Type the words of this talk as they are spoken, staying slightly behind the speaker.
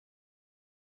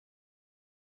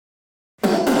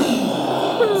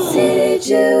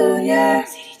Junior.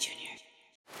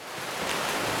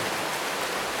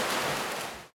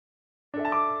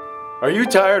 Are you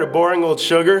tired of boring old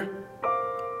sugar?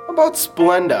 How about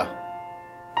Splenda?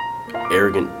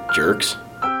 Arrogant jerks.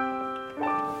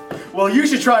 Well, you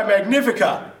should try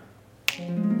Magnifica.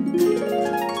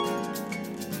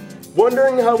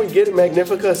 Wondering how we get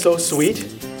Magnifica so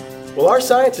sweet? Well, our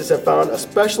scientists have found a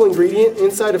special ingredient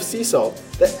inside of sea salt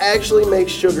that actually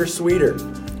makes sugar sweeter.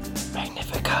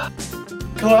 Magnifica.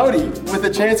 Cloudy with a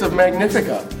chance of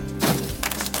Magnifica.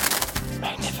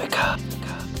 Magnifica.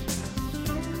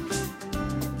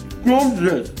 What's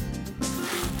this?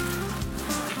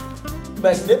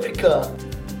 Magnifica.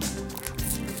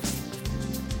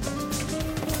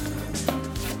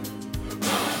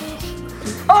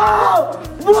 Oh!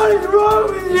 What is wrong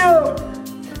with you?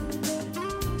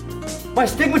 My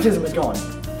stigmatism is gone.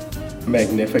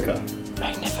 Magnifica.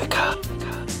 Magnifica.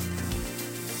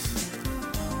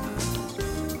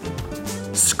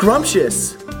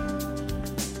 Scrumptious.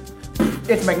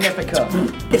 It's Magnifica.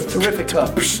 It's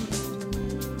Terrifica.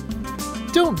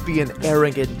 Don't be an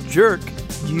arrogant jerk.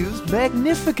 Use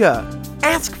Magnifica.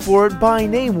 Ask for it by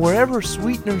name wherever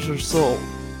sweeteners are sold.